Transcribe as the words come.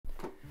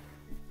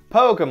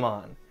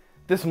Pokémon.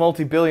 This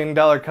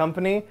multi-billion-dollar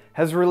company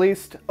has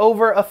released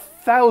over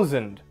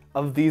 1,000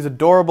 of these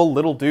adorable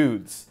little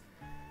dudes.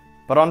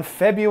 But on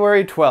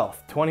February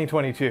 12th,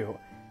 2022,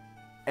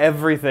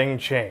 everything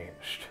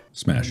changed.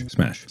 Smash,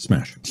 smash,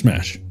 smash,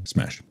 smash,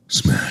 smash,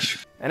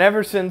 smash. And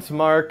ever since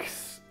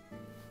Mark's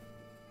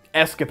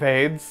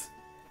escapades,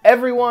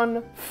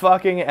 everyone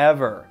fucking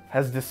ever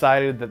has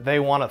decided that they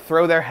want to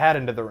throw their hat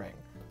into the ring.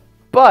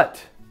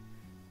 But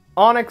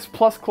Onyx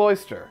plus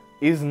Cloyster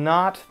is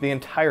not the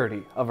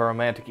entirety of a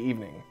romantic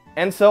evening.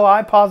 And so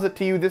I posit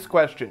to you this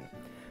question.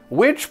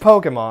 Which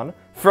Pokemon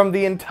from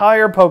the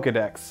entire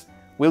Pokedex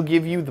will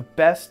give you the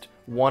best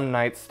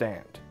one-night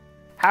stand?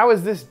 How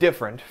is this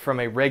different from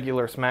a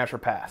regular Smash or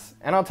Pass?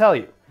 And I'll tell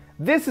you,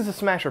 this is a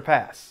Smash or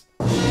Pass.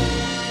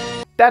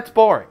 That's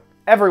boring.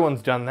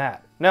 Everyone's done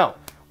that. No,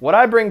 what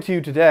I bring to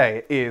you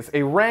today is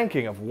a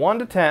ranking of 1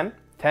 to 10,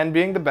 10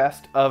 being the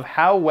best, of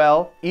how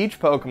well each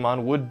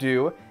Pokemon would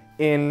do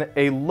in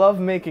a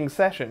lovemaking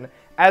session,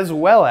 as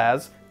well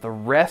as the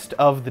rest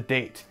of the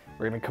date.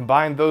 We're going to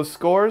combine those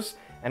scores,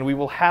 and we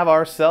will have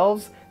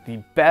ourselves the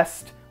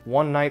best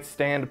one-night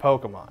stand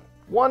Pokemon.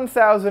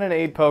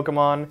 1,008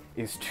 Pokemon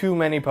is too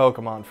many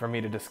Pokemon for me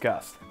to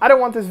discuss. I don't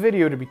want this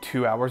video to be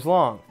 2 hours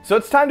long, so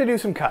it's time to do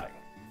some cutting.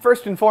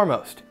 First and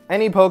foremost,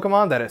 any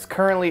Pokemon that is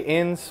currently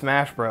in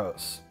Smash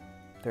Bros.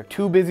 They're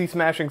too busy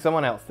smashing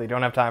someone else, they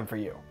don't have time for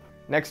you.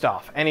 Next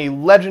off, any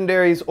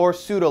legendaries or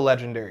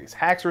pseudo-legendaries,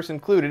 Haxorus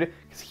included,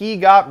 because he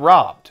got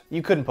robbed.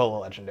 You couldn't pull a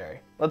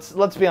legendary.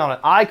 Let's be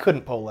honest, I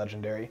couldn't pull a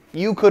legendary.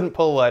 You couldn't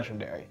pull a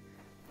legendary.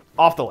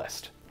 Off the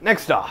list.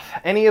 Next off,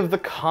 any of the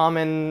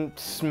common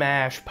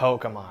Smash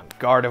Pokemon.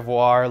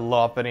 Gardevoir,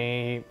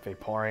 Lopunny,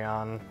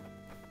 Vaporeon.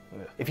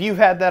 If you've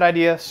had that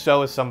idea,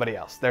 so is somebody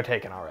else. They're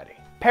taken already.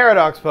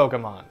 Paradox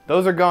Pokemon.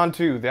 Those are gone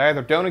too. They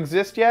either don't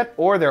exist yet,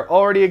 or they're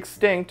already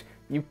extinct.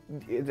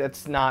 It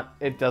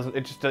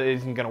just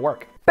isn't gonna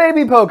work.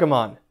 Baby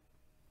Pokemon.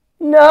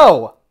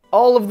 No!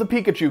 All of the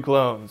Pikachu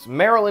clones,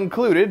 Meryl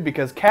included,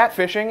 because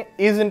catfishing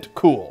isn't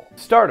cool.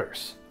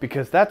 Starters,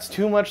 because that's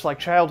too much like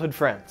childhood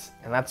friends,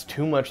 and that's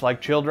too much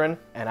like children,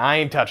 and I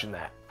ain't touching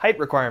that. Height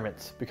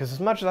requirements, because as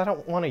much as I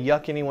don't want to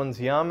yuck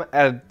anyone's yum,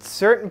 at a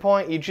certain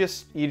point you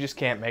just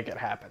can't make it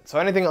happen. So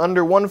anything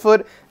under 1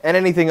 foot and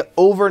anything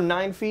over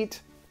 9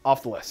 feet,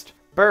 off the list.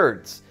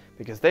 Birds,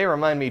 because they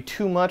remind me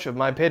too much of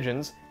my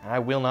pigeons, and I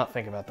will not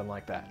think about them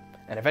like that.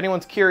 And if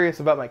anyone's curious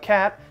about my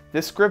cat,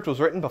 this script was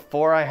written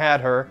before I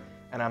had her,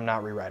 and I'm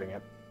not rewriting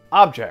it.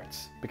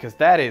 Objects, because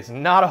that is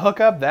not a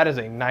hookup, that is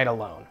a night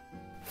alone.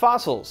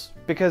 Fossils,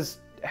 because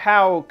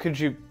how could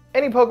you...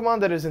 Any Pokemon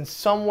that is in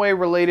some way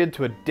related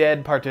to a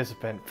dead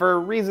participant, for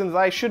reasons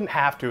I shouldn't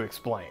have to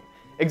explain.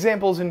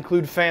 Examples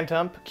include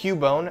Phantump,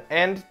 Cubone,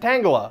 and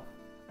Tangela.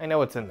 I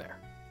know it's in there.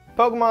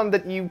 Pokemon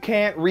that you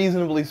can't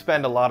reasonably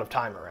spend a lot of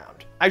time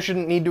around. I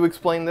shouldn't need to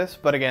explain this,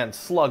 but again,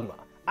 Slugma.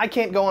 I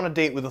can't go on a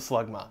date with a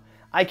Slugma.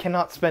 I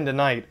cannot spend a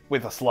night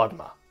with a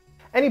Slugma.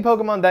 Any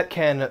Pokemon that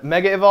can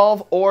Mega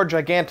Evolve or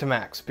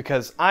Gigantamax,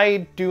 because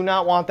I do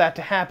not want that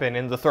to happen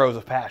in the throes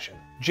of passion.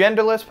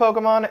 Genderless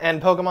Pokemon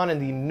and Pokemon in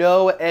the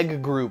no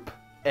egg group,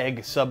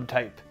 egg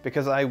subtype,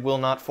 because I will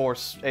not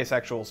force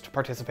asexuals to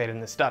participate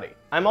in this study.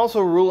 I'm also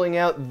ruling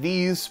out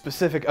these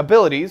specific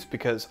abilities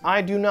because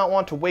I do not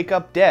want to wake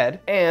up dead,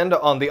 and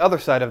on the other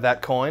side of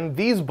that coin,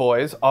 these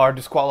boys are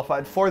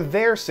disqualified for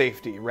their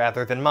safety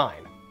rather than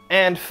mine.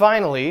 And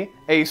finally,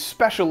 a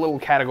special little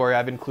category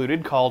I've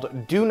included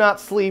called Do Not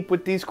Sleep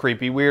with These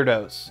Creepy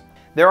Weirdos.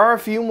 There are a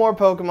few more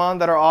Pokemon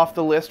that are off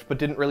the list but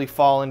didn't really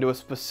fall into a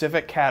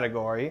specific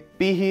category.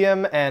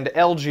 Beheeyem and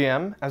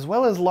LGM, as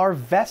well as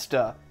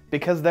Larvesta,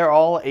 because they're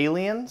all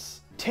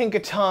aliens.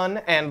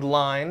 Tinkaton and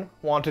Line,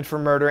 wanted for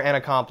murder and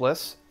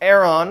accomplice.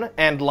 Aeron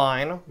and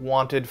Line,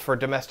 wanted for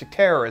domestic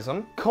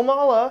terrorism.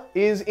 Komala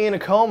is in a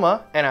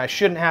coma, and I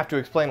shouldn't have to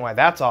explain why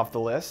that's off the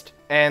list.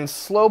 And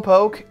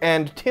Slowpoke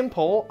and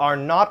Tympole are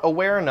not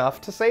aware enough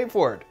to save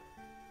word.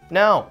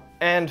 No.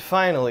 And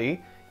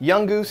finally,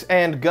 Yungoos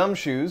and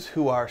Gumshoes,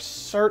 who are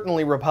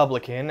certainly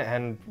Republican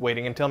and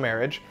waiting until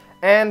marriage,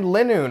 and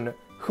Linoon,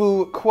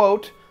 who,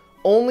 quote,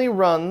 only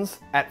runs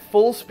at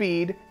full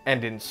speed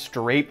and in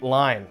straight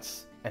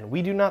lines. And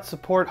we do not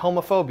support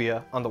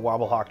homophobia on the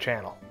Wobblehawk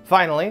channel.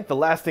 Finally, the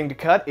last thing to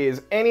cut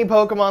is any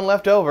Pokemon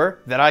left over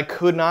that I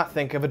could not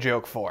think of a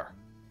joke for.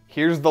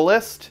 Here's the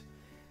list.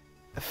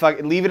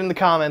 Leave it in the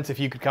comments if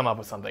you could come up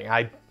with something.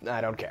 I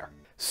don't care.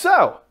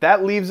 So,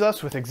 that leaves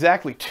us with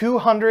exactly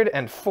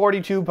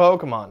 242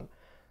 Pokemon.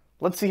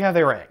 Let's see how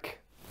they rank.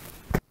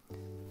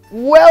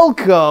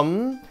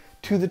 Welcome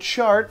to the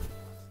chart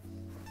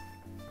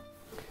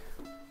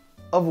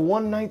of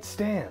one-night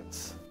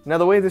stands. Now,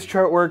 the way this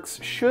chart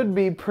works should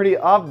be pretty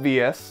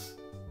obvious.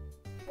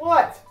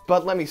 What?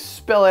 But let me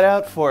spell it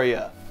out for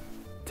you.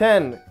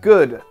 10,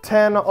 good.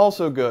 10,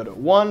 also good.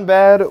 1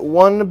 bad,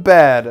 1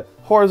 bad.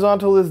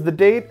 Horizontal is the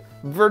date,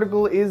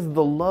 vertical is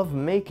the love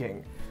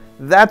making.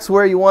 That's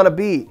where you want to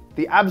be.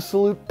 The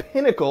absolute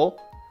pinnacle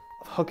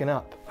of hooking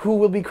up. Who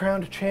will be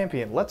crowned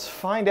champion? Let's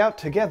find out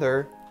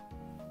together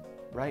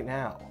right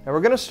now. Now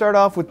we're gonna start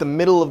off with the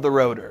middle of the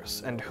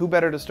roaders, and who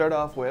better to start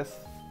off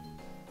with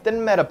than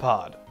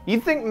Metapod.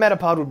 You'd think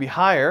Metapod would be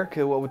higher,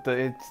 cause what with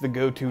it's the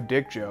go-to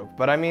dick joke,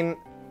 but I mean,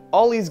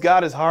 all he's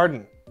got is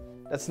Harden.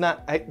 That's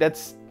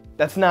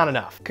not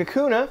enough.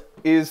 Kakuna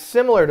is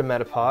similar to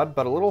Metapod,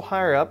 but a little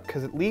higher up,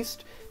 because at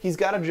least he's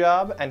got a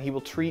job and he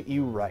will treat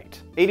you right.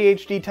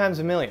 ADHD times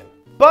a million.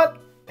 But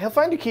he'll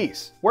find you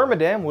keys.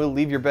 Wormadam will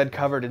leave your bed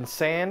covered in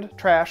sand,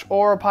 trash,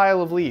 or a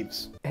pile of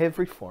leaves.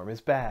 Every form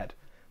is bad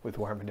with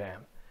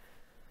Wormadam.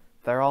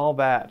 They're all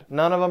bad.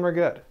 None of them are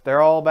good.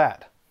 They're all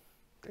bad.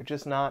 They're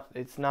just not,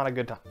 it's not a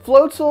good time.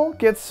 Floatzel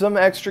gets some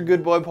extra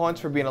good boy points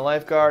for being a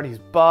lifeguard. He's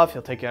buff,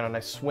 he'll take you on a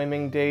nice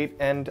swimming date,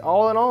 and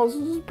all in all, this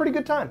is a pretty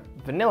good time.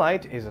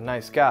 Vanillite is a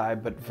nice guy,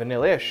 but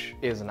Vanillish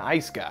is an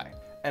ice guy.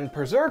 And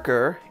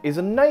Berserker is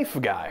a knife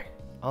guy,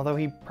 although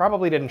he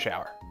probably didn't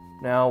shower.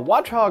 Now,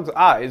 Watchog's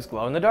eyes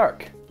glow in the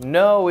dark.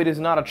 No, it is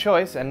not a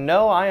choice, and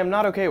no, I am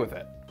not okay with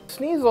it.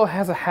 Sneasel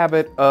has a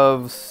habit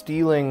of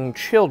stealing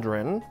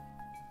children.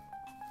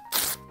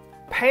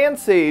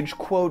 Pansage,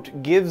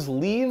 quote, gives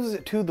leaves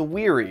to the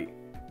weary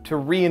to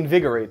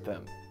reinvigorate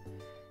them.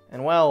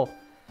 And well,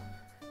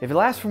 if it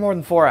lasts for more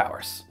than 4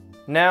 hours.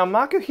 Now,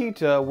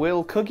 Makuhita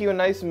will cook you a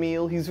nice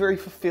meal. He's very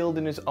fulfilled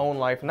in his own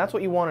life, and that's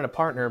what you want in a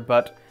partner,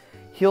 but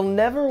he'll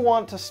never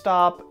want to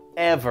stop,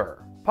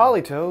 ever.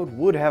 Politoed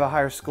would have a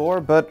higher score,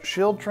 but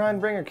she'll try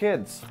and bring her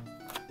kids.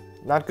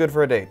 Not good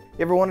for a date. You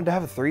ever wanted to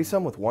have a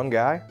threesome with one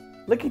guy?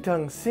 Licky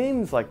Tongue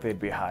seems like they'd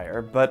be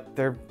higher, but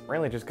they're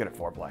really just good at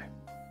foreplay.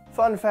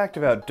 Fun fact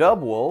about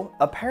Dubwool,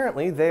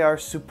 apparently they are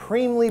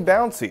supremely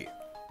bouncy.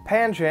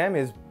 Pancham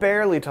is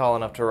barely tall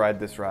enough to ride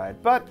this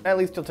ride, but at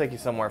least he'll take you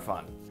somewhere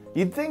fun.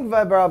 You'd think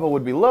Vibrava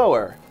would be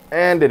lower,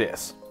 and it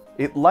is.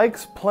 It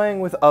likes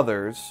playing with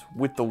others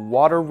with the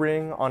water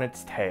ring on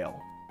its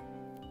tail.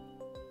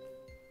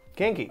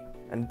 Kinky.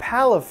 And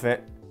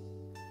Palafin...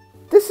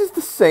 This is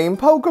the same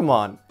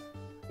Pokemon!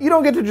 You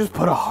don't get to just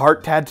put a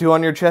heart tattoo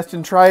on your chest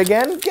and try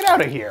again? Get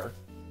out of here!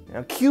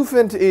 Now,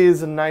 Cufant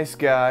is a nice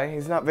guy.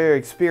 He's not very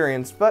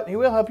experienced, but he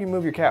will help you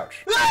move your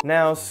couch.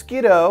 Now,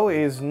 Skiddo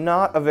is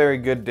not a very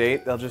good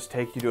date. They'll just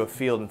take you to a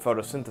field and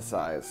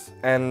photosynthesize.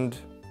 And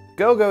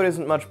Go-Goat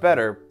isn't much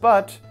better,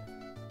 but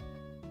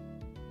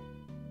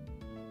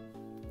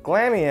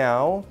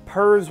Glameow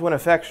purrs when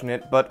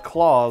affectionate, but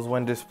claws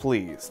when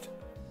displeased.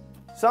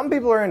 Some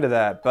people are into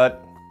that,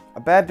 but a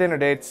bad dinner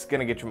date's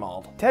gonna get you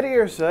mauled.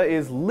 Teddiursa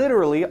is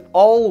literally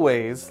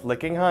always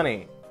licking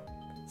honey.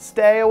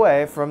 Stay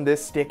away from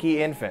this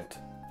sticky infant.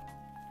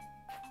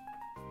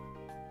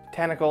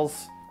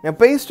 Tentacles. Now,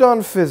 based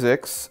on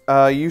physics,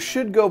 you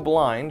should go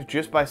blind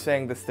just by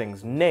saying this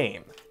thing's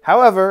name.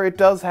 However, it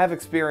does have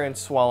experience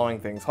swallowing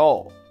things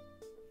whole.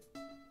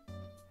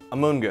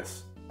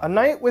 Amoonguss. A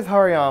night with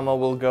Hariyama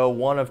will go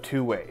one of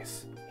two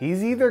ways.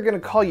 He's either gonna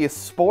call you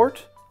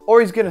sport,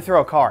 or he's gonna throw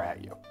a car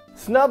at you.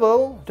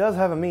 Snubbull does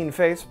have a mean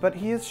face, but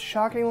he is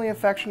shockingly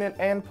affectionate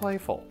and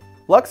playful.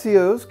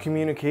 Luxios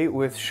communicate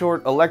with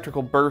short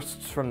electrical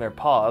bursts from their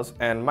paws,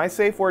 and my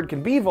safe word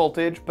can be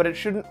voltage, but it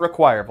shouldn't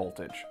require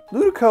voltage.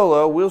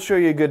 Ludicolo will show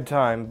you a good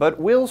time, but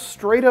will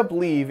straight up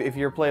leave if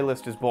your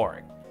playlist is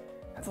boring.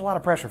 That's a lot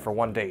of pressure for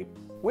one date.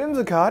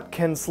 Whimsicott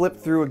can slip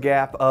through a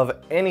gap of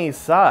any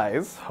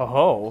size,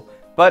 ho-ho,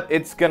 but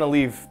it's gonna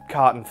leave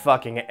cotton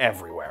fucking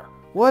everywhere.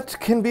 What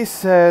can be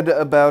said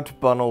about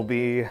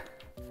Bunnelby?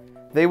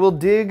 They will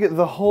dig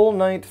the whole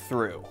night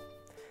through.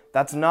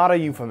 That's not a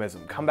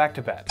euphemism. Come back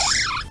to bed.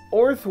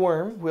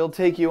 Orthworm will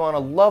take you on a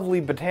lovely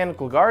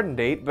botanical garden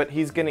date, but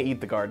he's gonna eat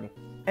the garden.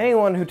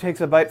 Anyone who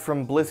takes a bite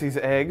from Blissy's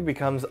egg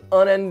becomes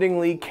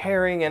unendingly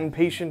caring and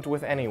patient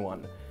with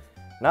anyone.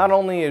 Not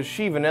only is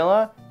she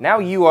vanilla, now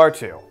you are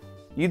too.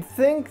 You'd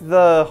think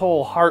the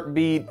whole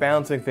heartbeat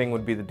bouncing thing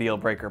would be the deal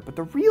breaker, but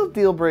the real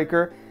deal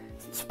breaker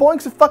is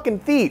Spoink's a fucking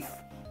thief.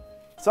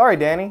 Sorry,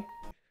 Danny.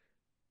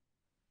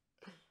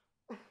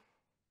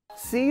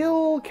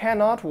 Seal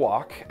cannot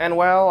walk, and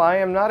while I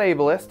am not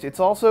ableist, it's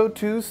also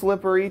too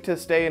slippery to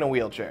stay in a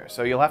wheelchair,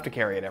 so you'll have to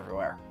carry it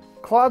everywhere.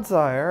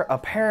 Clodsire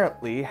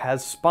apparently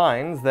has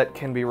spines that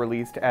can be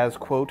released as,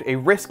 quote, a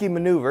risky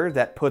maneuver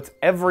that puts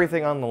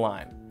everything on the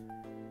line.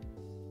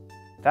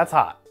 That's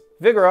hot.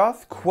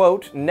 Vigoroth,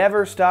 quote,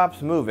 never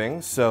stops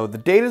moving, so the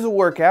date is a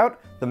workout,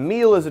 the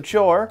meal is a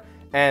chore,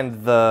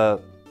 and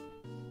the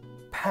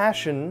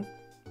passion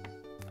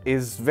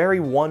is very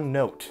one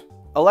note.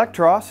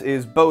 Electros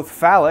is both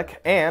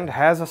phallic and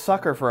has a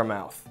sucker for a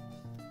mouth.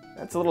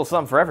 That's a little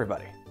something for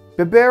everybody.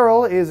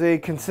 Bibarel is a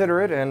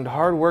considerate and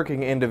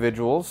hard-working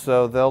individual,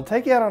 so they'll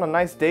take you out on a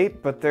nice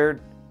date, but they're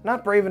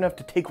not brave enough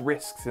to take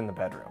risks in the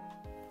bedroom.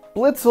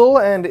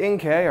 Blitzel and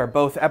Inkay are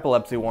both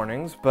epilepsy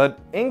warnings, but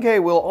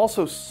Inkay will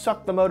also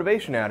suck the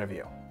motivation out of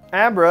you.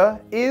 Abra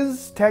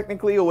is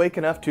technically awake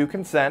enough to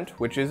consent,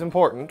 which is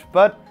important,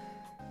 but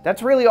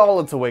that's really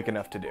all it's awake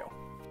enough to do.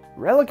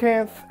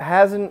 Relicanth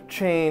hasn't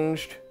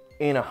changed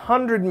in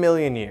 100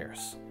 million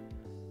years.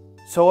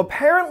 So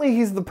apparently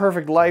he's the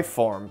perfect life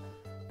form,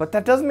 but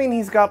that doesn't mean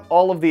he's got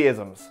all of the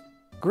isms.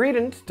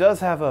 Greedent does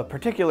have a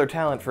particular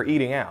talent for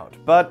eating out,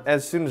 but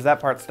as soon as that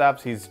part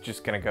stops, he's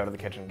just gonna go to the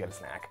kitchen and get a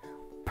snack.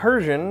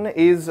 Persian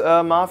is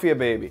a mafia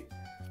baby.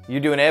 You're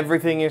doing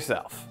everything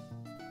yourself.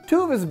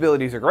 2 of his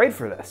abilities are great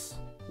for this.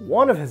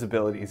 1 of his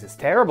abilities is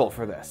terrible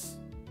for this.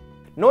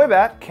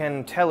 Noibat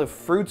can tell if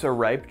fruits are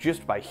ripe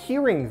just by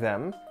hearing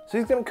them, so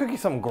he's gonna cook you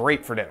something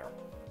great for dinner.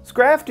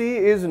 Scrafty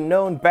is a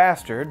known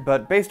bastard,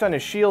 but based on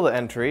his shield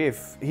entry,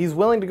 if he's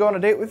willing to go on a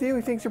date with you,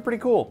 he thinks you're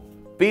pretty cool.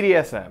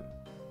 BDSM.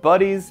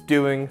 Buddies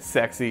doing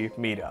sexy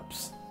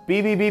meetups.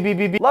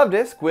 BBBBBB. Love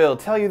Disc will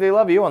tell you they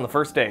love you on the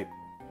first date.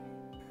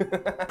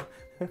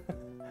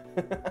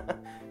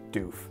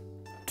 Doof.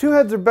 2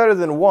 heads are better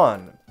than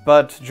 1,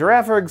 but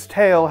Giraffurg's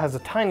tail has a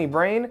tiny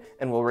brain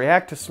and will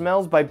react to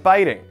smells by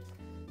biting.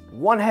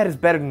 1 head is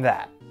better than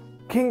that.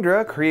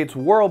 Kingdra creates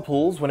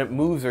whirlpools when it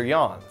moves or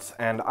yawns,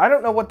 and I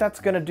don't know what that's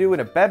gonna do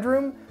in a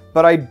bedroom,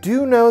 but I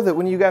do know that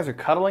when you guys are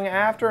cuddling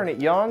after and it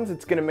yawns,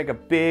 it's gonna make a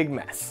big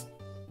mess.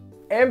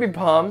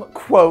 Ambipom,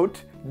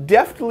 quote,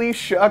 deftly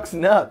shucks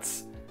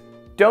nuts.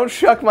 Don't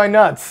shuck my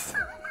nuts.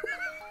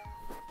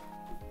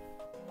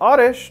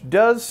 Oddish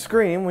does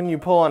scream when you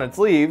pull on its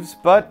leaves,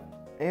 but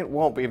it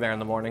won't be there in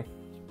the morning.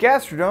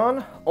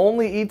 Gastrodon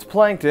only eats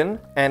plankton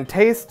and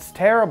tastes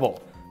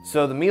terrible,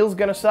 so the meal's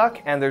gonna suck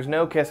and there's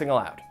no kissing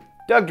allowed.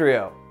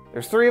 Dugtrio,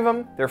 there's 3 of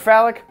them, they're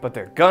phallic, but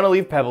they're gonna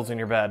leave pebbles in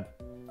your bed.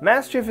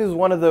 Mastiff is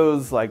one of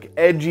those, like,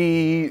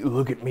 edgy,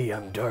 look at me,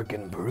 I'm dark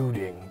and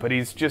brooding, but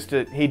he's just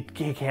he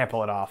can't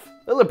pull it off.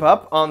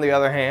 Lillipup, on the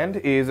other hand,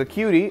 is a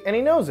cutie, and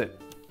he knows it.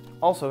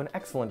 Also an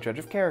excellent judge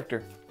of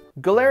character.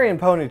 Galarian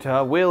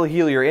Ponyta will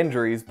heal your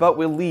injuries, but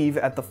will leave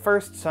at the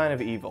first sign of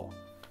evil.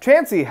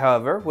 Chansey,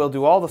 however, will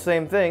do all the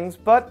same things,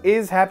 but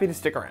is happy to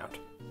stick around.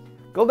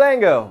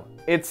 Goldango,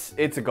 it's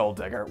a gold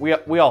digger.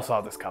 We all saw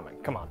this coming,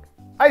 come on.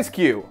 Ice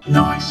Cube.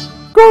 Nice.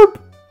 Corp!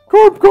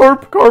 Corp,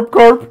 corp, corp,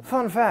 corp.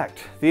 Fun fact,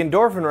 the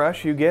endorphin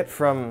rush you get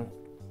from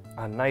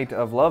a night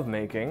of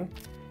lovemaking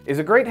is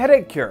a great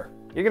headache cure.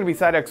 You're gonna be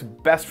Psyduck's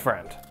best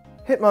friend.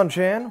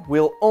 Hitmonchan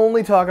will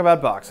only talk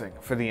about boxing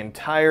for the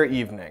entire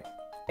evening.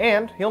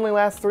 And he only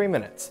lasts 3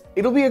 minutes.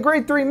 It'll be a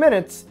great 3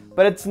 minutes,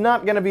 but it's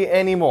not gonna be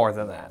any more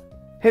than that.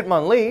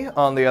 Hitmonlee,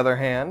 on the other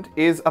hand,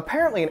 is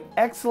apparently an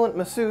excellent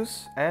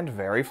masseuse and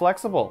very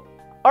flexible.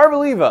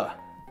 Arboliva.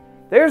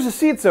 There's a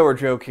seed sower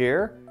joke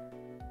here.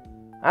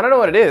 I don't know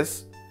what it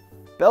is.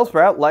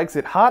 Bellsprout likes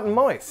it hot and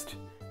moist.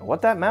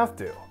 What'd that mouth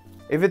do?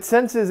 If it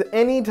senses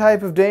any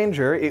type of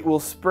danger, it will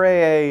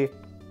spray a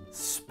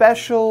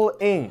special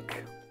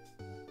ink.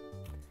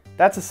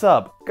 That's a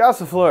sub.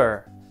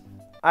 Gossifleur.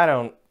 I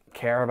don't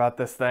care about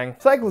this thing.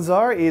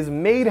 Cyclizar is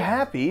made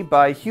happy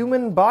by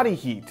human body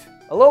heat.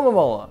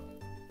 Alomomola.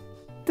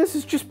 This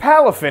is just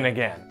Palafin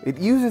again. It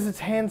uses its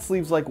hand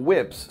sleeves like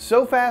whips,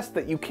 so fast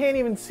that you can't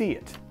even see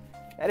it.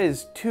 That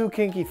is too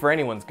kinky for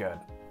anyone's good.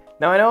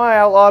 Now I know I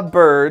outlawed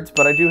birds,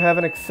 but I do have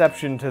an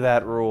exception to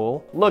that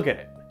rule. Look at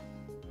it.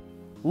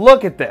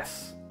 Look at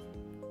this.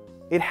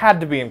 It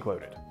had to be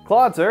included.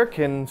 Clawitzer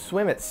can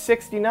swim at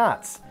 60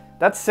 knots.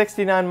 That's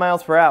 69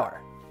 miles per hour.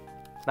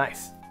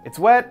 Nice. It's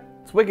wet,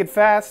 it's wicked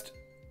fast.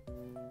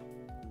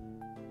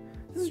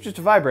 This is just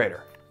a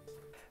vibrator.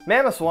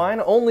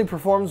 Mamoswine only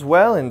performs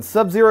well in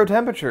sub-zero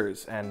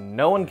temperatures, and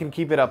no one can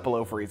keep it up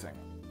below freezing.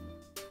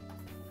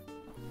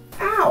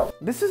 Ow!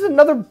 This is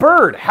another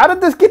bird! How did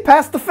this get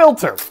past the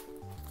filter?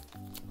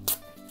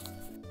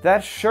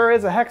 That sure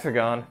is a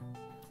hexagon.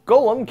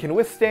 Golem can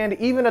withstand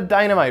even a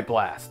dynamite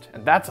blast,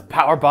 and that's a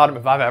power bottom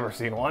if I've ever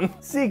seen one.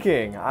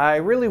 Seaking, I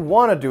really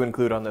wanted to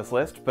include on this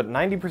list, but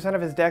 90%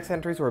 of his dex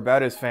entries were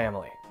about his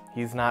family.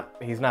 He's not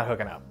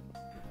hooking up.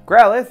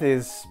 Growlithe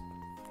he's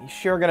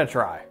sure gonna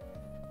try.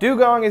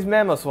 Dugong is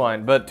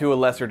Mamoswine, but to a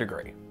lesser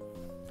degree.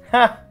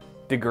 Ha!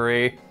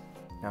 Degree.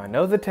 Now I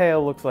know the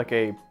tail looks like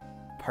a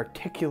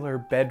particular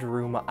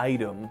bedroom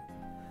item,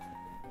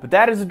 but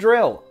that is a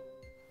drill.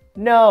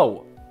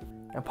 No!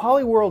 Now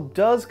Poliwhirl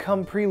does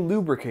come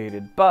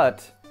pre-lubricated,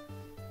 but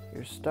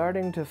you're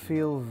starting to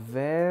feel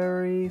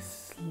very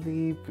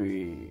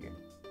sleepy.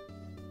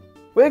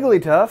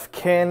 Wigglytuff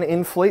can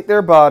inflate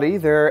their body,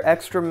 they're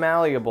extra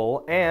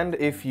malleable, and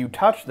if you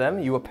touch them,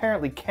 you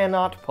apparently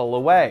cannot pull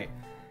away.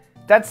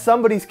 That's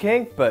somebody's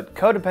kink, but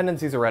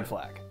codependency's a red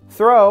flag.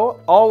 Throw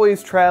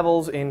always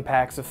travels in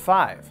packs of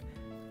 5.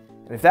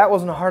 And if that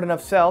wasn't a hard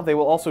enough sell, they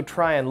will also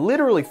try and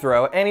literally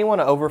throw anyone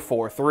over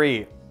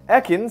 4-3.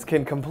 Ekans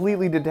can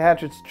completely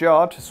detach its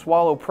jaw to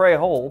swallow prey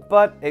whole,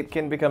 but it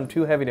can become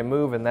too heavy to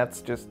move, and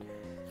that's just...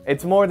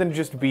 it's more than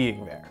just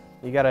being there.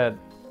 You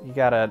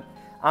gotta...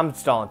 I'm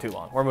stalling too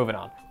long. We're moving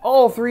on.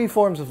 All 3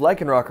 forms of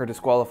Lycanroc are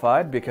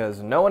disqualified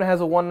because no one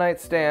has a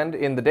one-night stand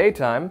in the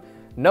daytime,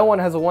 no one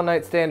has a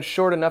one-night stand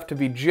short enough to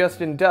be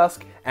just in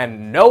dusk,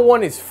 and no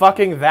one is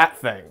fucking that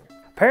thing.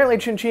 Apparently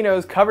Chinchino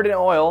is covered in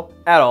oil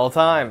at all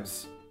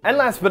times. And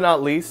last but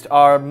not least,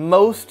 our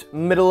most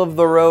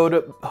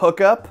middle-of-the-road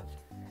hookup,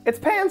 it's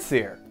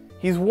Pansear.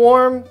 He's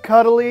warm,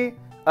 cuddly,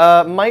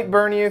 might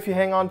burn you if you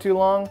hang on too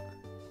long.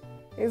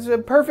 He's a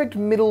perfect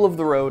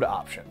middle-of-the-road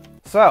option.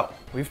 So,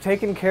 we've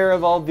taken care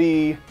of all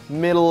the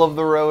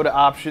middle-of-the-road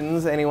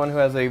options, anyone who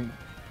has a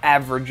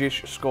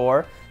average-ish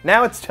score.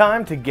 Now it's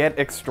time to get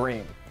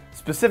extreme.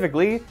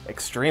 Specifically,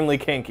 extremely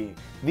kinky.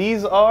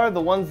 These are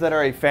the ones that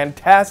are a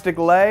fantastic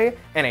lay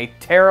and a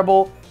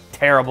terrible,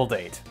 terrible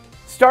date.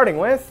 Starting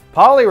with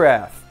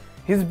Polyrath.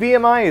 His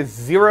BMI is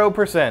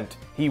 0%.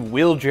 He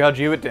will judge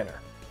you at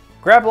dinner.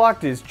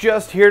 Grablocked is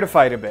just here to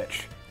fight a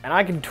bitch. And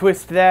I can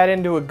twist that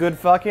into a good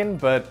fucking,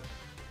 but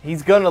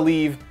he's gonna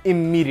leave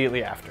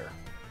immediately after.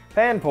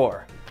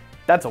 Panpour.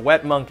 That's a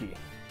wet monkey.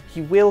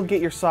 He will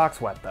get your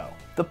socks wet though.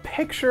 The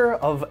picture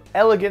of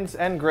elegance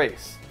and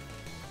grace.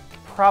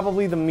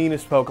 Probably the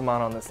meanest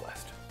Pokemon on this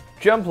list.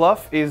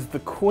 Jumpluff is the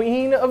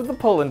queen of the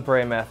pull and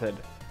pray method.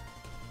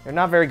 They're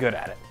not very good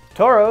at it.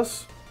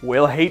 Tauros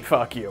will hate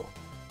fuck you.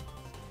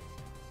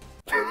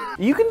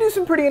 You can do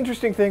some pretty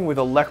interesting thing with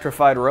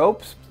electrified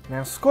ropes.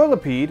 Now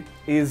Scorlipede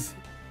is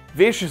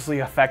viciously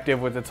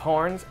effective with its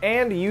horns,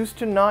 and used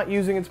to not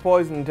using its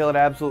poison until it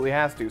absolutely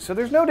has to, so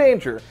there's no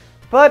danger,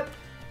 but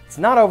it's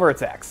not over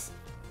its ex.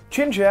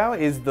 Chinchou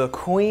is the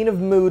queen of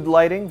mood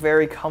lighting,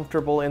 very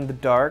comfortable in the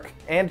dark,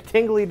 and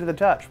tingly to the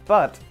touch,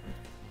 but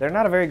they're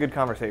not a very good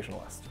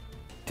conversationalist.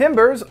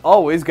 Timbur's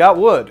always got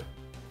wood.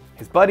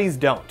 His buddies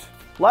don't.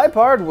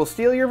 Liepard will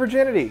steal your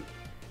virginity,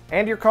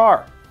 and your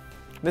car.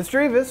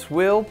 Misdreavus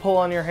will pull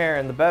on your hair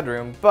in the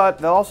bedroom, but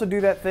they'll also do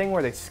that thing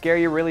where they scare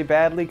you really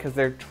badly because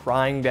they're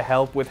trying to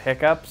help with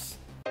hiccups.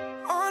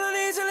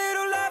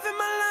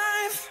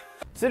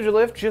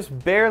 Sigilift just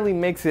barely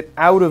makes it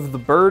out of the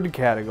bird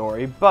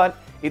category, but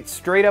it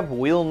straight up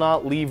will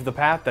not leave the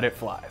path that it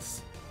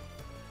flies.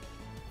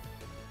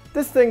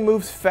 This thing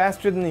moves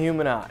faster than the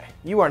human eye.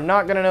 You are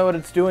not going to know what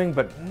it's doing,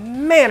 but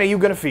man, are you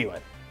going to feel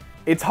it.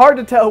 It's hard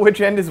to tell which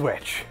end is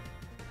which.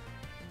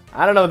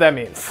 I don't know what that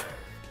means.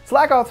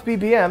 Slackoth's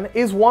BPM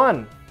is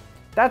 1.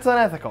 That's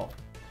unethical.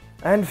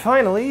 And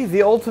finally,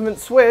 the ultimate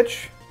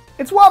switch,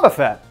 it's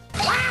Wobbuffet.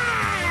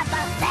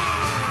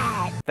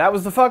 That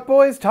was the fuck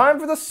boys, time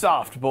for the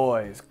soft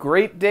boys.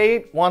 Great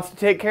date, wants to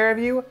take care of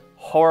you,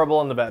 horrible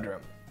in the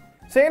bedroom.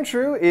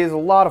 Sandshrew is a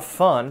lot of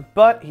fun,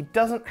 but he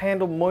doesn't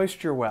handle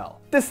moisture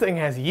well. This thing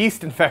has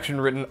yeast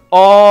infection written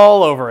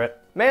all over it.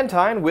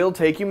 Mantine will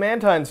take you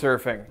Mantine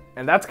surfing,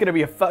 and that's gonna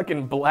be a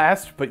fucking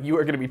blast, but you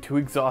are gonna be too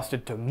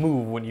exhausted to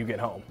move when you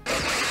get home.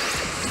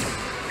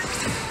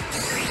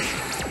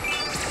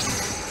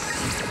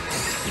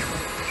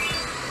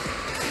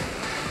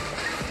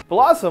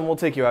 Blossom will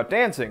take you out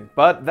dancing,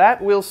 but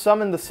that will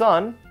summon the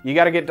sun. You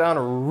gotta get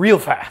down real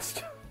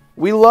fast.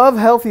 We love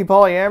healthy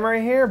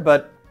polyamory here,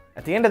 but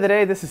at the end of the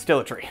day, this is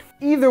still a tree.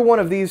 Either one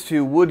of these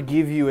two would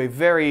give you a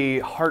very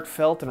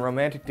heartfelt and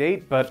romantic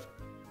date, but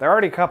they're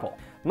already a couple.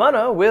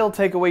 Munna will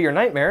take away your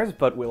nightmares,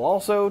 but will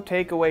also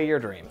take away your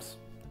dreams.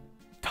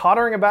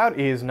 Tottering about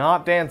is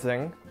not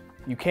dancing.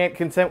 You can't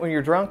consent when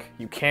you're drunk,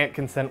 you can't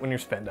consent when you're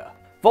Spinda.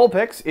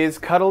 Vulpix is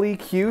cuddly,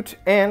 cute,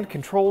 and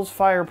controls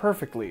fire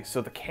perfectly,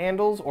 so the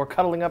candles or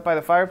cuddling up by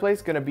the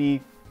fireplace gonna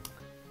be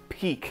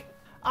peak.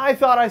 I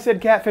thought I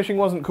said catfishing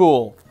wasn't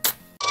cool.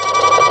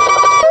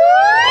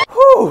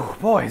 Whew,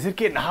 boy, is it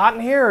getting hot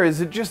in here, or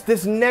is it just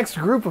this next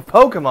group of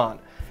Pokemon?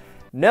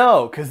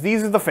 No, because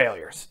these are the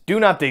failures. Do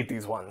not date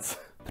these ones.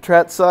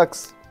 Patrat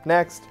sucks.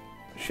 Next.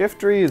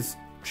 Shiftry is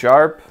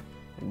sharp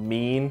and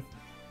mean.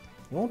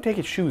 He won't take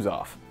his shoes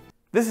off.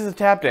 This is a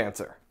tap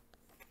dancer.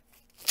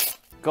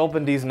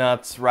 Gulpin' these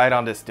nuts right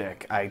on this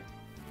dick.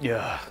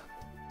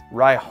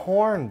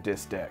 Rhyhorn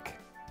this dick.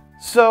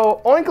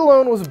 So,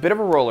 Oinkologne was a bit of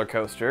a roller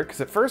coaster,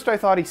 because at first I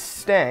thought he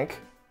stank.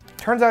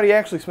 Turns out he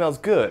actually smells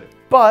good.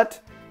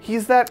 But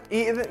he's that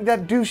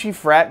douchey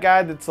frat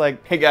guy that's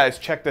like, hey guys,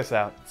 check this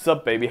out.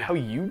 Sup baby, how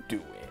you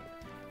doing?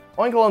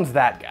 Oinkologne's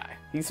that guy.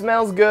 He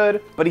smells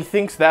good, but he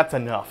thinks that's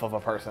enough of a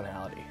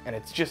personality, and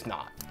it's just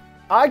not.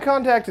 Eye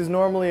contact is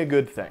normally a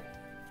good thing.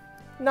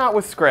 Not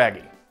with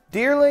Scraggy.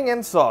 Deerling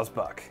and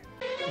Sawsbuck.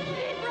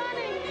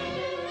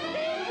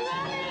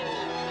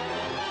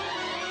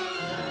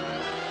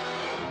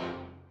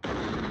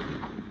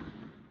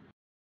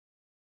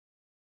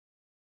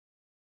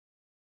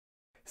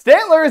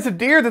 Stantler is a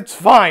deer that's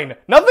fine.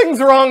 Nothing's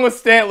wrong with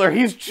Stantler.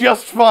 He's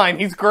just fine.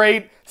 He's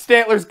great.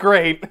 Stantler's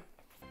great.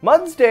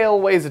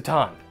 Mudsdale weighs a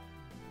ton.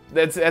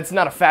 That's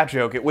not a fat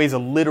joke. It weighs a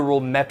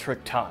literal metric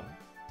ton.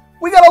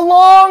 We got a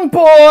long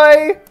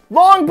boy!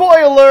 Long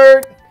boy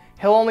alert!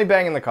 He'll only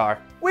bang in the car.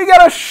 We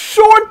got a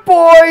short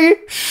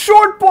boy!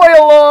 Short boy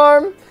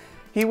alarm!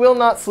 He will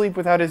not sleep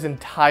without his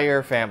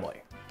entire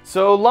family.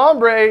 So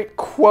Lombre,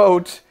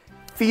 quote,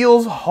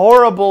 feels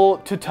horrible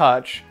to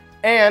touch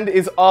and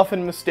is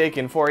often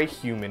mistaken for a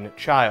human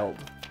child.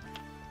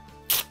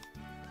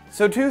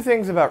 So two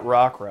things about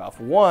Rockruff.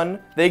 One,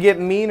 they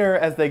get meaner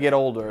as they get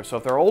older, so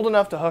if they're old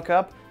enough to hook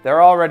up,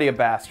 they're already a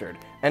bastard.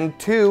 And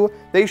two,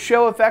 they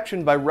show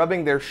affection by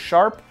rubbing their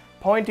sharp,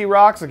 pointy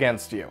rocks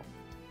against you.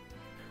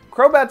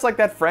 Crobat's like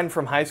that friend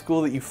from high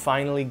school that you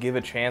finally give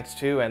a chance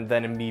to and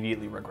then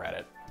immediately regret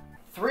it.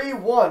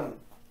 3-1.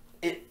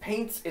 It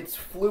paints its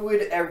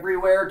fluid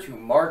everywhere to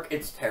mark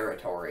its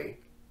territory.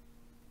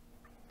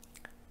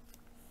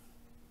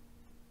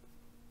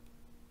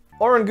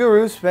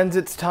 Oranguru spends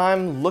its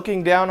time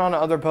looking down on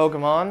other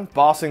Pokemon,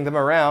 bossing them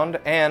around,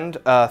 and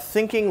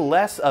thinking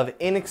less of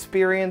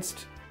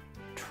inexperienced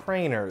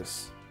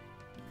trainers.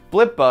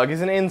 Blipbug is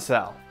an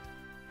incel,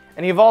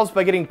 and he evolves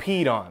by getting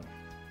peed on.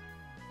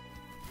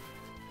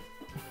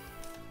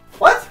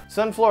 What?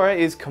 Sunflora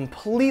is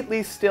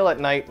completely still at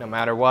night no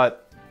matter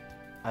what.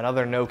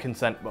 Another no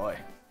consent boy.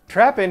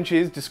 Trapinch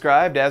is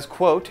described as,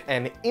 quote,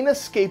 an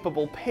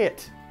inescapable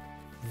pit.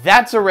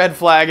 That's a red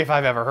flag if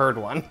I've ever heard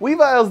one.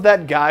 Weavile's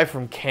that guy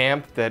from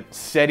camp that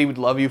said he would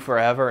love you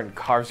forever and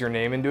carves your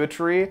name into a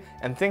tree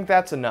and think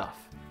that's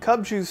enough.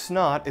 Cubchoo's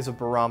snot is a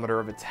barometer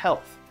of its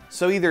health.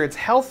 So either it's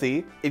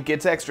healthy, it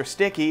gets extra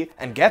sticky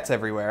and gets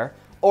everywhere,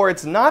 or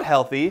it's not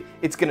healthy,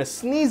 it's gonna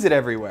sneeze it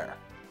everywhere.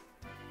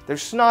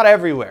 There's snot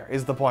everywhere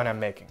is the point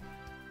I'm making.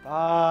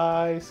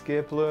 Bye,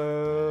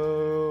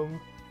 Skiploom.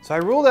 So I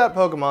ruled out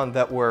Pokemon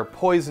that were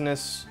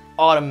poisonous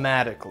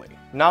automatically,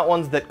 not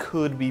ones that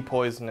could be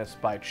poisonous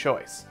by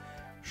choice.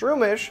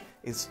 Shroomish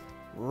is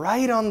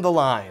right on the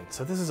line,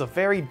 so this is a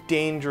very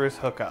dangerous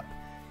hookup.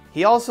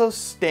 He also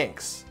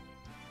stinks.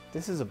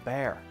 This is a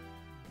bear.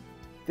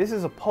 This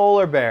is a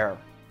polar bear.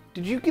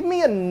 Did you give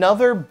me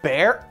another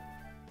bear?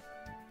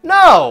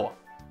 No!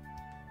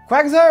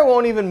 Quagsire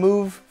won't even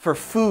move for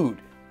food.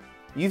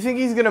 You think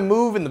he's gonna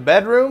move in the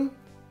bedroom?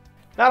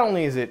 Not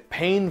only is it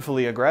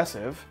painfully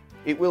aggressive,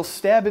 it will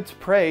stab its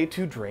prey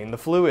to drain the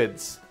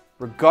fluids.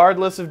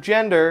 Regardless of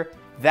gender,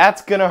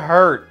 that's gonna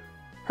hurt.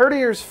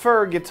 Hertier's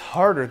fur gets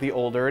harder the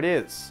older it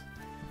is.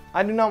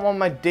 I do not want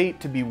my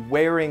date to be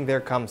wearing their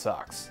cum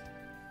socks.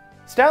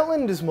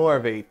 Stoutland is more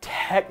of a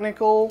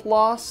technical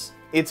loss.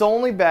 It's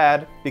only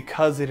bad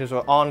because it is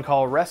an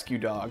on-call rescue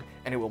dog,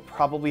 and it will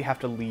probably have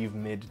to leave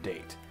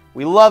mid-date.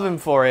 We love him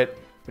for it,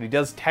 but he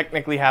does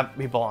technically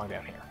belong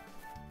down here.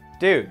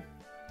 Dude,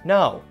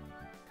 no.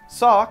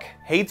 Sock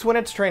hates when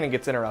its training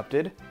gets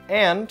interrupted,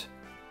 and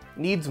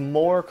needs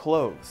more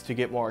clothes to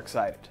get more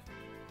excited.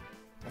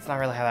 That's not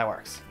really how that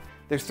works.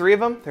 There's 3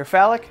 of them, they're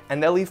phallic,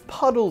 and they'll leave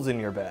puddles in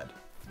your bed.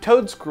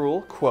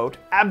 Toadscruel, quote,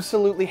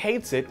 absolutely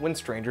hates it when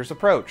strangers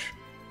approach.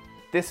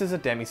 This is a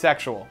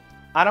demisexual.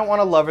 I don't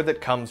want a lover that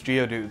comes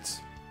Geodudes.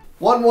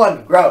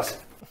 1-1, gross.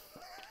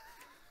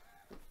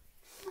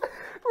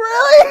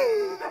 Really?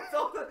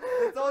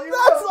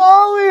 That's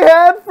all we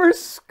had for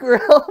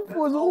Skrelp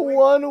was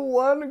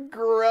 1-1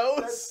 gross.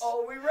 That's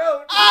all we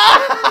wrote.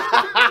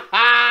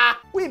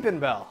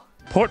 Weepinbell.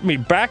 Put me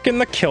back in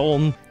the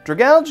kiln.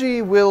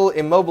 Dragalge will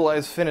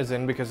immobilize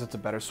Finizen because it's a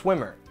better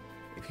swimmer.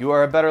 If you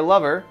are a better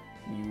lover,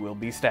 you will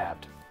be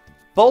stabbed.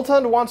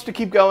 Boltund wants to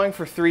keep going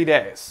for 3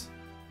 days.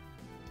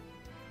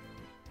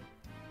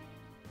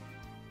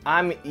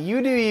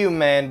 You do you,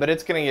 man, but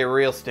it's gonna get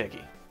real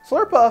sticky.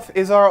 Slurpuff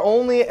is our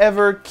only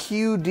ever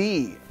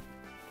QD.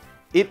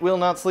 It will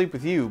not sleep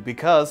with you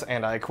because,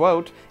 and I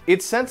quote,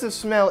 its sense of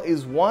smell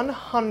is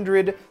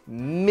 100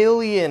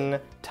 million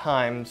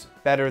times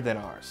better than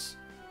ours.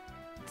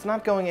 It's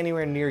not going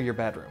anywhere near your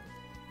bedroom.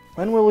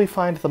 When will we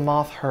find the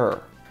moth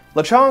her?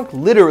 Lechonk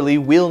literally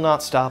will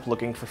not stop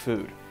looking for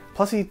food.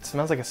 Plus he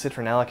smells like a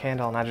citronella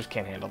candle and I just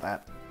can't handle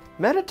that.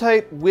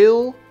 Meditite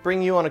will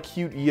bring you on a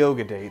cute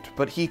yoga date,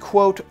 but he,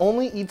 quote,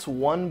 only eats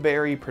 1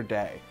 berry per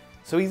day.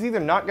 So he's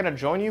either not gonna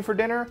join you for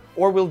dinner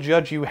or will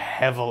judge you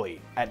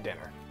heavily at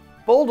dinner.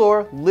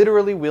 Boldor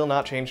literally will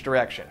not change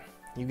direction.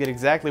 You get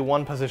exactly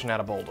 1 position out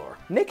of Boldor.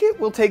 Nickit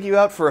will take you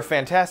out for a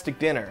fantastic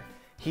dinner.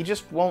 He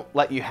just won't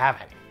let you have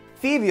any.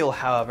 Thievial,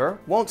 however,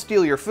 won't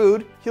steal your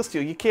food, he'll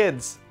steal your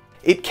kids.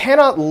 It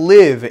cannot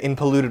live in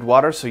polluted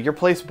water, so your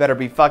place better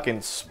be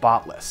fucking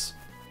spotless.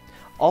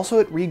 Also,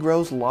 it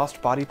regrows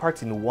lost body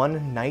parts in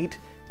 1 night.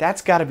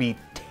 That's gotta be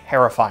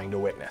terrifying to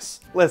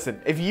witness.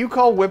 Listen, if you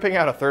call whipping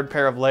out a 3rd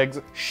pair of legs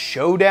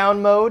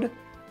showdown mode,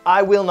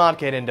 I will not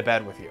get into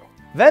bed with you.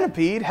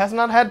 Venipede has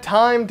not had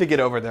time to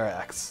get over their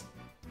ex.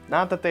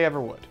 Not that they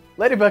ever would.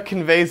 Ladybug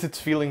conveys its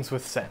feelings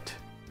with scent.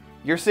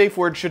 Your safe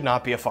word should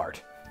not be a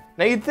fart.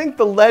 Now you'd think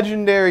the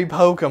legendary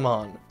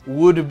Pokemon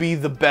would be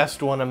the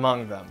best one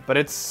among them, but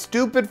it's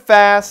stupid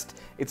fast,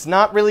 it's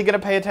not really gonna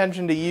pay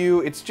attention to you,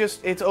 it's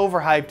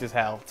overhyped as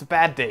hell. It's a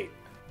bad date.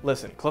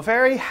 Listen,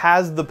 Clefairy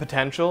has the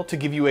potential to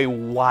give you a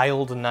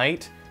wild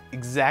night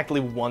exactly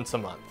once a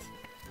month.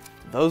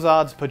 Those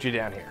odds put you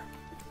down here.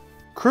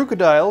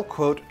 Crocodile,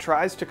 quote,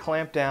 tries to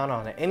clamp down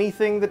on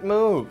anything that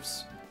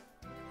moves.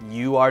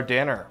 You are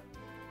dinner.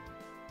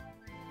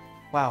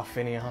 Wow,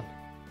 Finneon.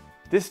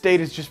 This date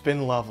has just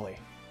been lovely.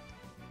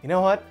 You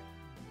know what?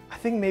 I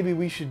think maybe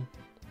we should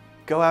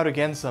go out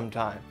again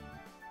sometime.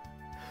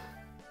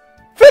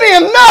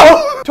 Finneon,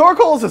 no!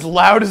 Torkoal's as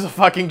loud as a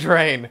fucking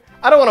train.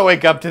 I don't want to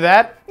wake up to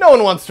that. No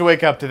one wants to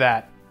wake up to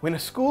that. When a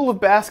school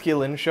of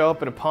Basculin show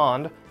up at a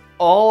pond,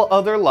 all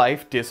other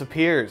life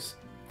disappears.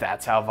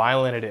 That's how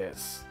violent it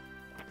is.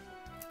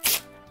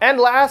 And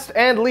last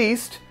and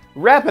least,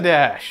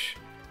 Rapidash.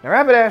 Now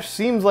Rapidash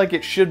seems like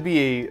it should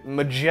be a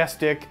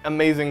majestic,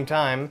 amazing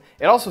time.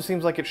 It also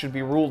seems like it should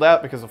be ruled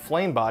out because of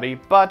Flame Body,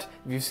 but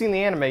if you've seen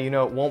the anime, you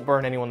know it won't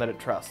burn anyone that it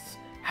trusts.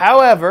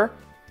 However,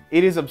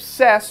 it is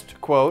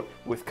obsessed, quote,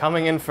 with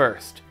coming in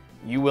first.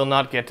 you will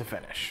not get to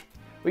finish.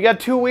 We got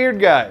two weird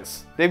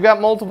guys. They've got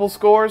multiple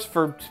scores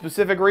for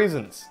specific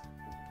reasons.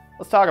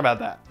 Let's talk about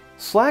that.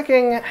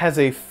 Slacking has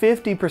a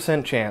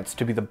 50% chance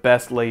to be the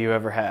best lay you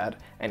ever had,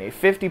 and a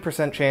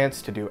 50%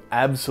 chance to do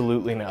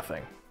absolutely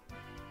nothing.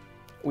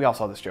 We all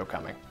saw this joke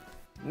coming.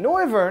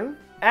 Noivern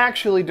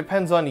actually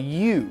depends on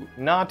you,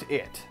 not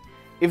it.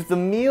 If the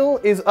meal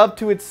is up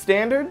to its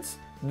standards,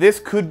 this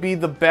could be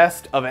the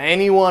best of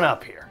anyone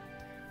up here.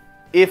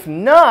 If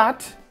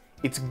not,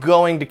 it's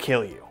going to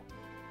kill you.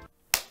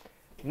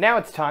 Now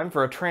it's time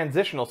for a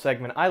transitional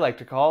segment I like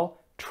to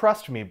call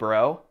Trust Me,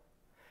 Bro.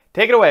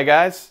 Take it away,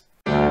 guys.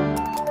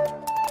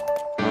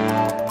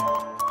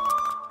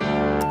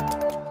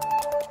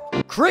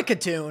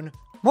 Kricketune?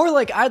 More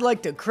like I'd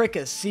like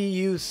to see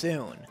you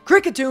soon.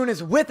 Kricketune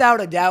is without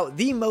a doubt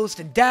the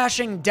most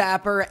dashing,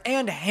 dapper,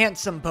 and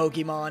handsome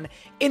Pokemon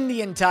in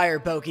the entire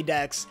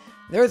Pokédex.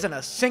 There isn't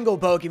a single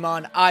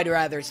Pokemon I'd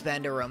rather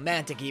spend a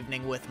romantic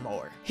evening with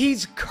more.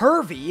 He's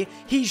curvy,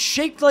 he's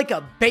shaped like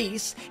a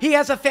base, he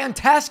has a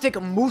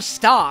fantastic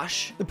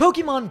moustache. The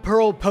Pokemon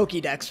Pearl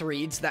Pokédex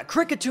reads that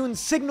Kricketune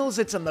signals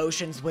its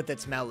emotions with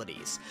its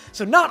melodies.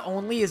 So not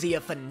only is he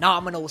a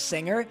phenomenal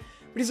singer,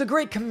 but he's a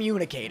great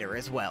communicator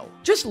as well.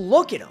 Just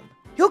look at him.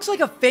 He looks like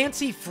a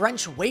fancy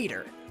French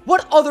waiter.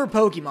 What other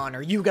Pokemon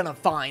are you gonna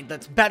find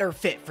that's better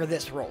fit for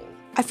this role?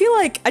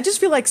 I just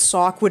feel like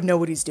Sock would know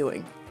what he's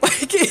doing.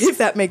 Like, if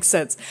that makes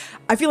sense.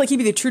 I feel like he'd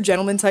be the true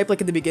gentleman type,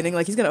 like in the beginning.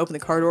 Like, he's gonna open the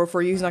car door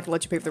for you. He's not gonna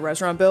let you pay for the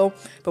restaurant bill.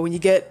 But when you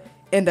get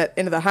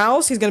into the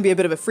house, he's gonna be a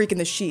bit of a freak in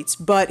the sheets.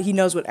 But he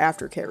knows what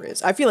aftercare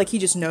is. I feel like he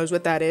just knows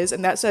what that is,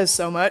 and that says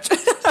so much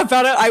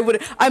about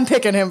it. I'm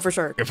picking him for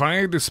sure. If I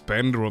had to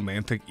spend a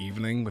romantic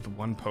evening with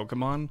one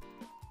Pokemon,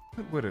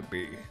 what would it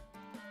be?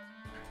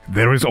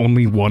 There is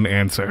only one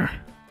answer.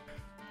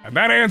 And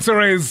that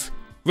answer is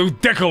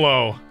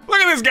Ludicolo. Look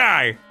at this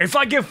guy! It's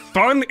like if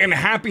Fun and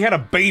Happy had a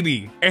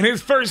baby, and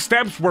his first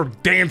steps were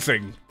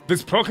dancing.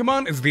 This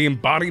Pokemon is the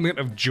embodiment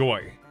of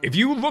joy. If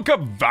you look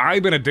up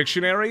vibe in a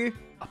dictionary,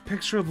 a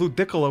picture of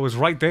Ludicolo is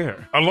right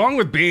there. Along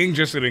with being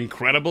just an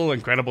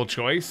incredible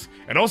choice,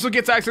 it also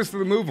gets access to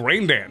the move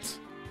Rain Dance.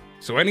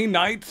 So any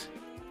night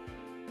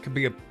could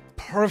be a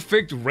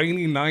perfect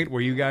rainy night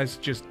where you guys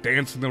just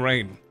dance in the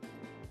rain.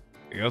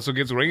 He also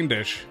gets Rain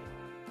Dish.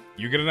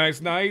 You get a nice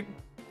night,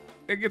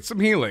 it gets some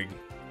healing.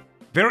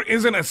 There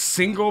isn't a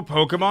single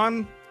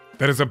Pokemon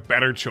that is a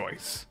better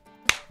choice.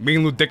 Me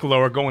and Ludicolo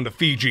are going to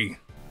Fiji.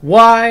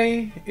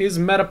 Why is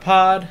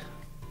Metapod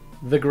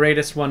the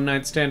greatest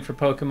one-night stand for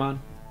Pokemon?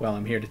 Well,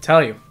 I'm here to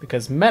tell you.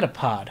 Because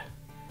Metapod,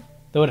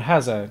 though it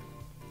has a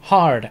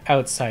hard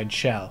outside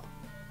shell,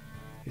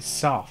 is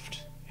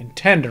soft and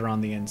tender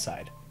on the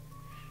inside.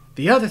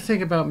 The other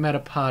thing about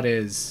Metapod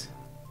is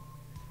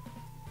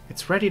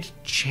it's ready to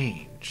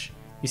change.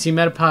 You see,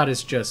 Metapod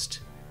is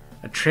just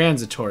a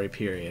transitory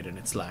period in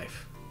its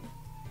life.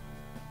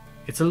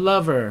 It's a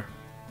lover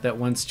that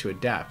wants to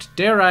adapt.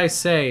 Dare I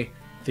say,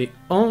 the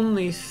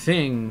only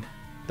thing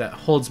that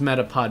holds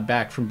Metapod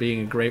back from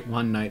being a great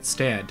one-night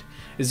stand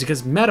is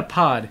because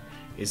Metapod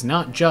is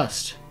not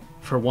just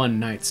for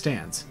one-night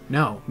stands.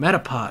 No,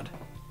 Metapod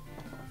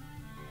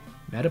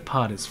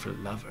is for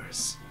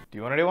lovers. Do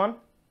you want to do one?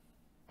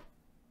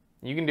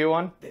 You can do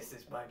one. This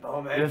is my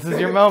moment. This is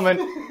your moment.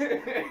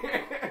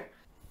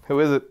 Who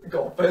is it?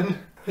 Gulpin.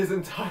 His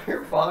entire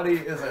body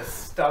is a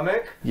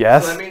stomach.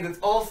 Yes. So that means it's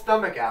all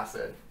stomach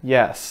acid.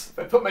 Yes.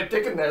 If I put my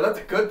dick in there, that's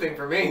a good thing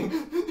for me.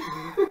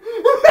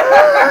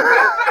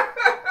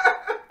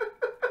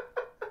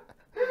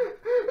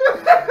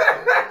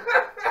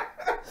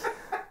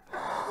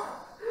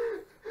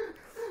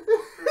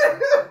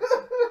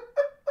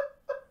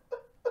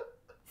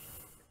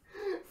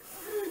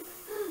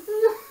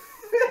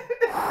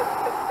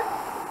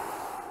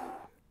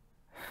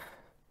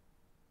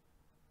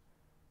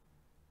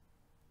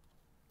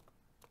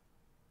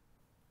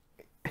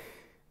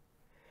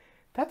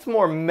 That's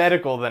more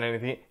medical than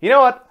anything. You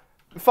know what?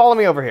 Follow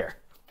me over here.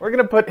 We're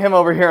gonna put him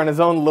over here in his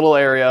own little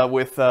area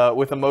with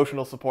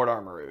emotional support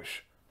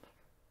Armarouge.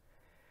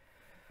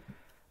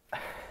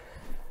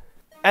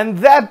 And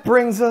that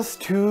brings us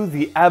to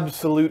the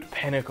absolute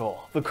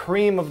pinnacle, the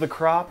cream of the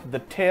crop, the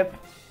tip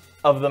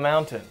of the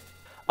mountain.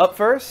 Up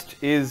first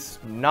is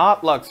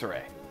not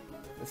Luxray.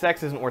 The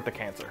sex isn't worth the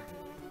cancer.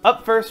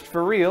 Up first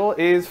for real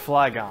is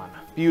Flygon.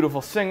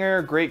 Beautiful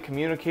singer, great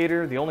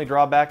communicator. The only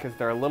drawback is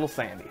they're a little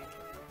sandy.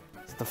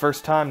 It's the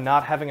first time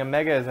not having a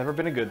Mega has ever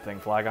been a good thing,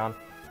 Flygon.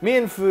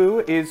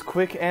 Mienfoo is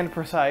quick and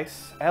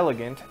precise,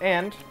 elegant,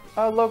 and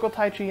a local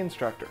Tai Chi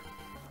instructor.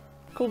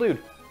 Cool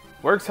dude.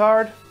 Works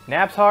hard,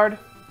 naps hard,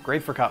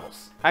 great for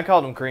cuddles. I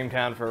called him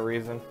Creamtown for a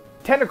reason.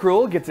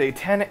 Tentacruel gets a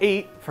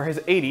 10-8 for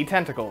his 80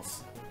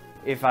 tentacles.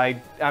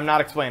 I'm not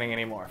explaining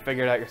anymore,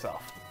 figure it out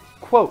yourself.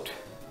 Quote,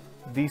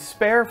 the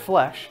spare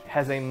flesh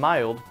has a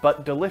mild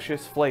but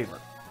delicious flavor.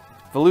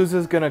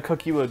 Veluza's gonna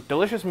cook you a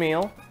delicious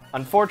meal.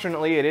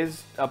 Unfortunately, it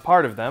is a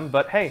part of them,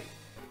 but hey,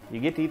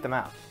 you get to eat them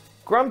out.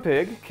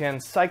 Grumpig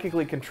can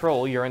psychically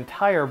control your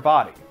entire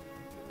body.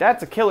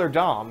 That's a killer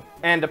dom,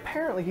 and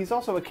apparently he's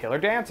also a killer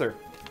dancer.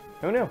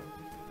 Who knew?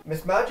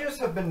 Mismagius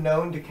have been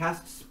known to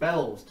cast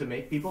spells to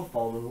make people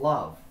fall in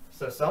love.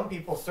 So some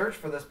people search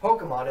for this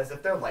Pokemon as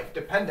if their life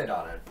depended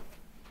on it.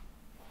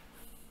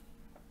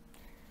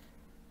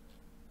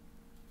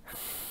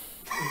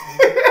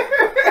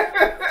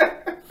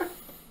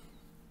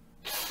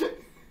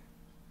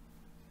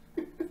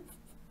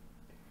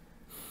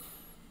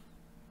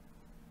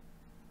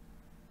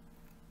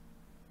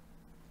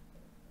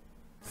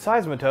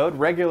 Seismitoad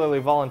regularly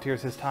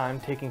volunteers his time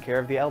taking care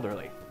of the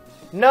elderly.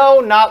 No,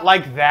 not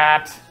like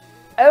that!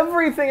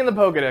 Everything in the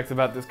Pokedex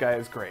about this guy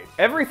is great.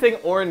 Everything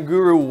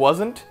Oranguru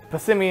wasn't,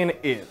 Passimian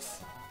is.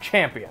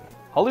 Champion.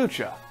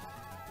 Hawlucha.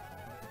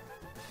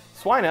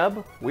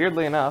 Swinub,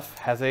 weirdly enough,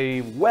 has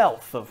a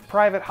wealth of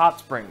private hot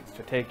springs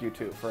to take you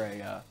to for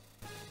a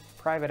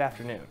private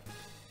afternoon.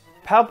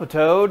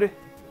 Palpitoad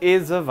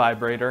is a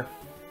vibrator.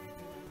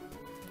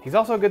 He's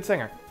also a good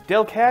singer.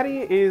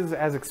 Delcatty is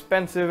as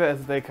expensive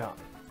as they come.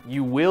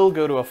 You will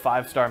go to a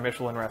 5-star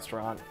Michelin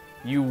restaurant,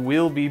 you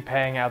will be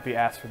paying out the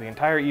ass for the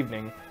entire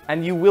evening,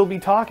 and you will be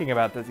talking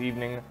about this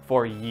evening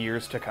for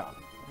years to come.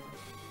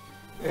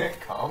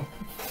 Calm.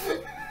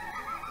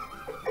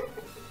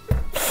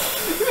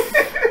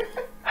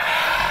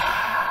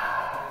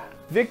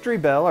 Victory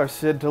Bell are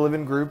said to live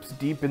in groups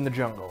deep in the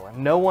jungle, and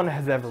no one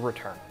has ever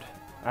returned.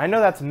 I know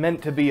that's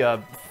meant to be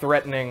a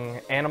threatening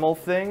animal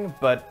thing,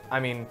 but, I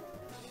mean,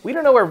 we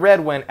don't know where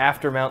Red went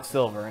after Mount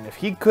Silver, and if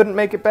he couldn't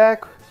make it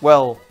back,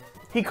 well,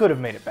 he could have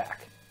made it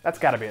back. That's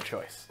gotta be a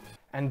choice.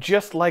 And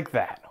just like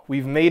that,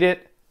 we've made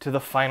it to the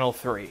final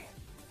 3.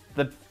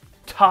 The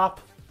top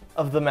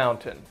of the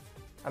mountain.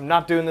 I'm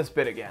not doing this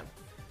bit again.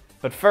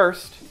 But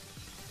first,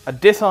 a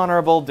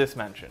dishonorable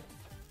dismention.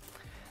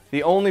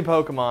 The only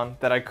Pokemon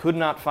that I could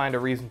not find a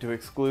reason to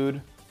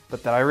exclude,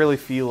 but that I really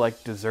feel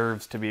like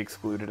deserves to be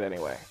excluded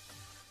anyway.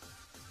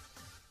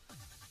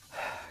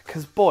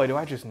 'Cause boy, do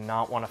I just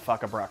not want to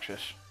fuck a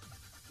Bruxish.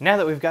 Now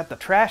that we've got the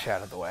trash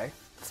out of the way,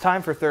 it's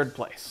time for 3rd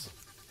place.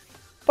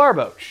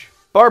 Barboach.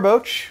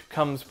 Barboach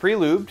comes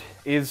pre-lubed,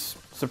 is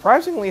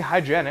surprisingly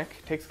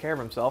hygienic, takes care of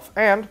himself,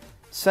 and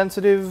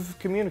sensitive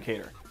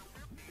communicator.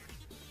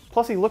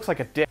 Plus he looks like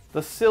a dick.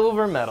 The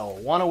silver medal,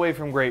 one away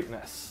from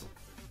greatness.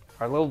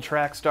 Our little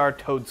track star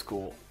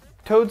Toadschool.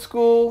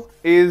 Toadschool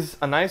is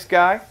a nice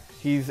guy.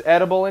 He's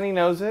edible and he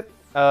knows it.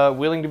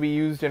 Willing to be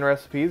used in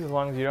recipes as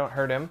long as you don't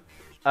hurt him.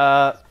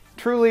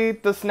 Truly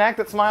the snack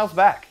that smiles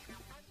back.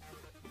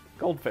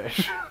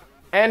 Goldfish.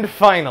 And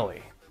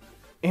finally,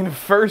 in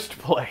 1st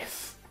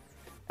place,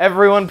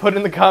 everyone put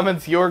in the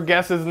comments your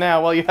guesses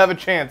now while you have a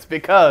chance,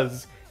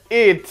 because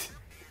it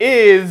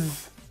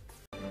is...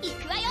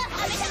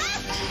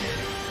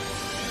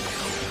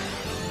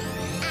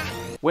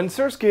 When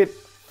Surskit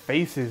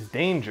faces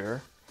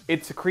danger,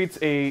 it secretes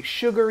a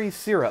sugary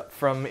syrup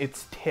from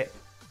its tip.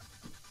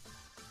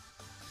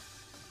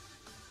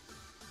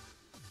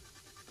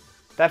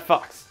 That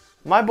fucks.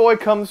 My boy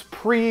comes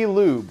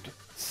pre-lubed,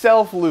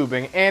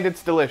 self-lubing, and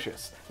it's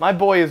delicious. My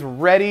boy is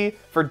ready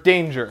for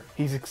danger.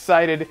 He's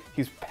excited,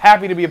 he's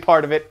happy to be a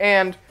part of it,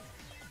 and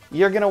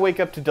you're gonna wake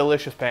up to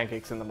delicious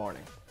pancakes in the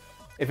morning.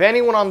 If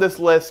anyone on this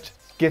list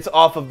gets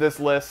off of this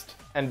list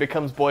and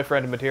becomes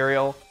boyfriend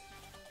material,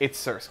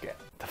 it's Surskit.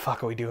 What the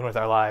fuck are we doing with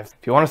our lives?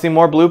 If you want to see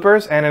more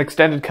bloopers and an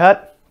extended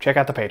cut, check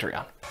out the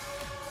Patreon.